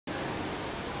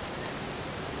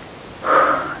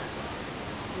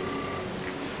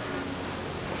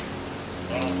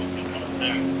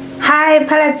Hi,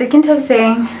 Palatsi, can you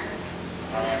saying?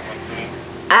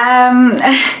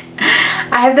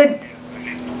 I have the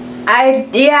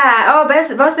yeah. Oh,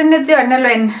 boss in the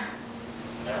online.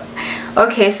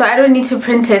 Okay, so I don't need to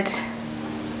print it.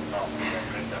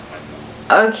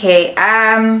 Okay.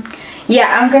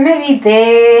 Yeah, I'm gonna be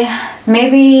there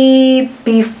maybe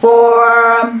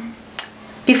before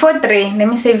 3. Let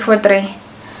me say before 3.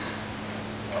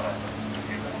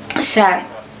 Sure.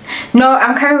 No,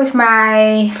 I'm coming with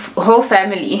my whole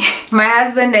family. My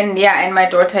husband and and my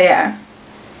daughter, yeah.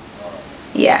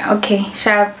 Yeah, okay,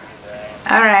 sharp.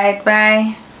 Alright,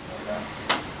 bye.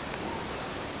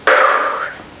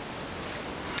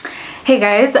 Hey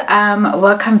guys,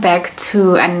 welcome back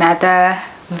to another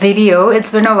video. It's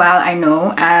been a while, I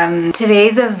know. Today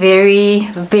is a very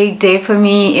big day for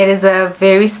me. It is a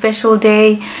very special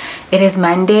day. It is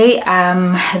Monday,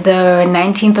 the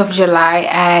 19th of July,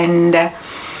 and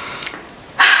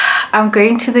I'm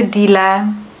going to the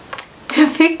dealer to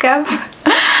pick up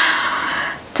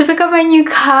my new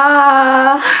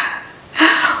car.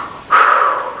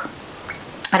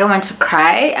 I don't want to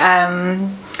cry,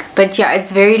 but yeah,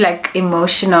 it's very like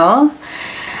emotional,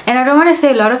 and I don't want to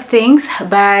say a lot of things,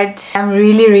 but I'm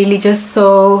really just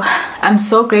I'm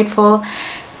so grateful.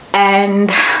 And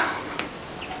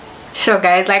sure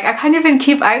guys, like I can't even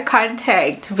keep eye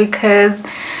contact because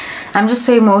I'm just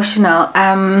so emotional.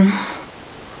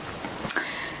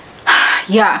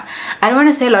 Yeah, I don't want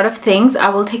to say a lot of things. I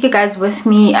will take you guys with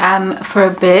me for a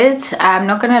bit. I'm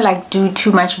not gonna like do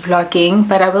too much vlogging,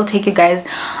 but I will take you guys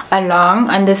along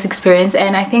on this experience.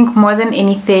 And I think more than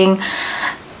anything,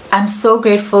 I'm so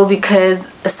grateful because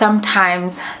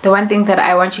sometimes the one thing that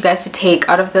I want you guys to take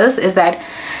out of this is that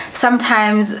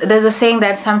sometimes there's a saying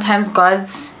that sometimes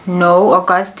God's no or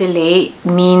God's delay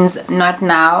means not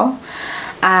now,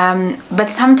 but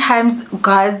sometimes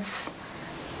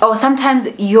sometimes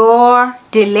your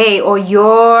delay or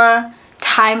your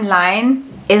timeline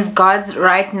is God's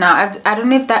right now. I don't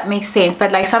know if that makes sense,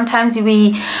 but like sometimes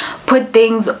we put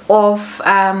things off.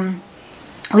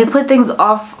 We put things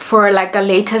off for like a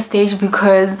later stage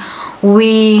because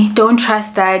we don't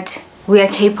trust that we are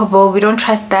capable. We don't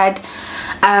trust that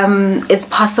it's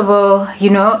possible, you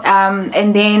know.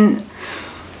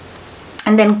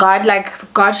 And then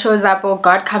God shows up, or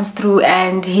God comes through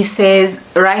and he says,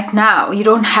 right now, you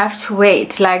don't have to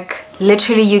wait. Like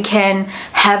literally you can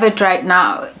have it right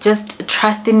now. Just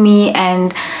trust in me.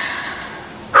 And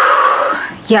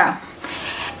yeah,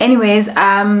 anyways,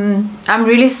 I'm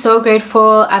really so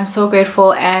grateful. I'm so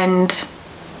grateful, and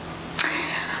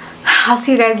I'll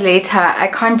see you guys later. I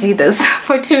can't do this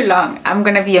for too long. I'm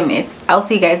gonna be a mess. I'll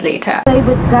see you guys later.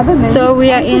 So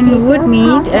we are in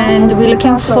Woodmead and we're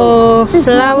looking for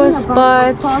flower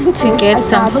spots to get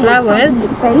some flowers.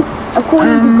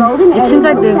 It seems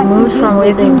like they've moved from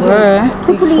where they were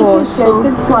before. So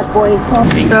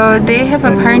they have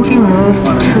apparently moved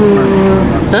to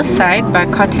this side by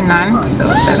Cottonan. So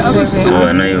that's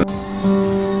where they are.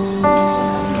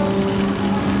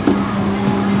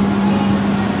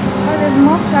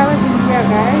 More flowers in here,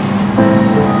 guys.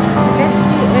 Let's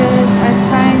see if I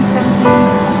find something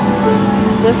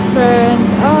different.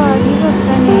 Oh, these are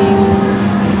stunning.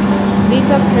 These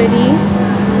are pretty.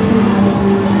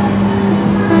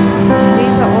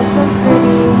 These are also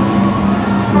pretty.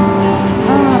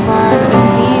 Oh my god, and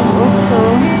these also.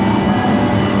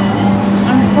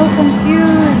 I'm so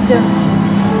confused.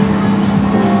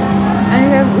 And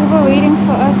we have Uber waiting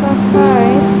for us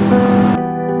outside.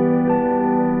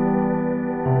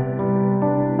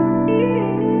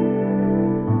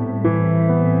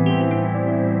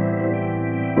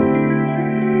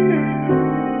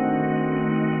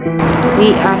 We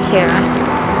are here.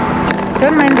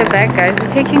 Don't mind the bag, guys. We're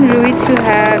taking Rui to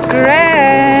her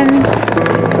grams.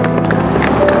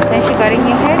 And she got a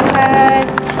new haircut.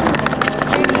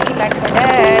 She's so pretty, like her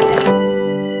dad.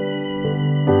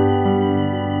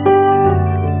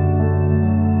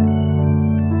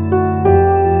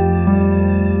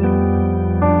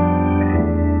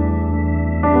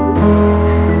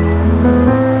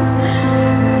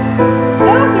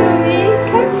 Look, Rui,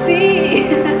 come see.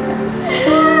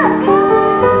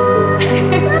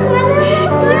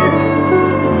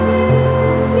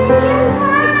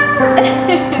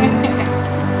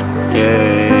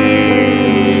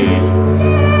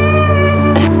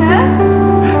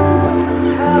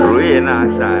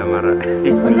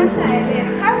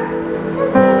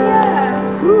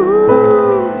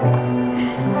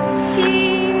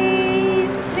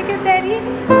 Cheese! Look at daddy.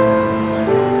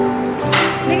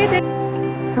 Look at that.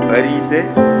 What do you say?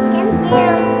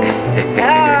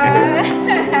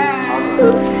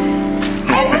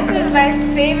 And this is my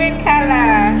favorite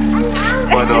color.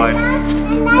 What do I?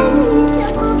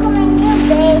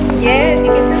 Yes,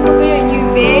 you can show Coco your new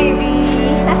baby.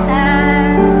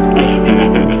 What do you think of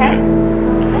this cap?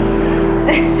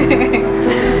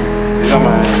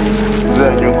 This is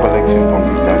a new collection from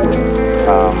Big. It's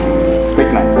steak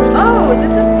knife. Oh,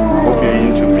 this is cool. Hope you're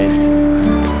into meat.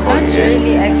 Not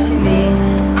really, actually.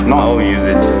 No, I'll use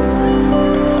it.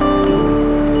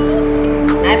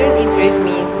 I don't eat red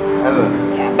meat.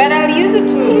 Yeah, but I'll use it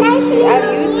too.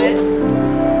 I'll use it.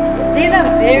 These are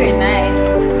very nice.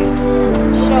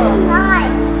 Sure.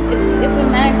 It's a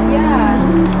knife,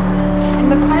 yeah. And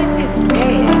the quality is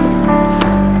great.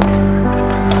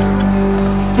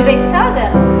 Do they sell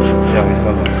them? Yeah, we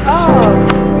sell them. Oh.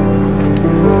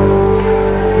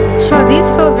 Sure, these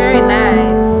feel very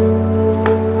nice.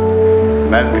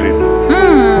 Nice grip.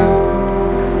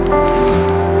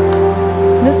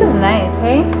 This is nice,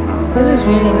 hey? This is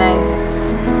really nice.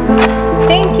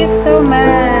 Thank you so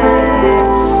much.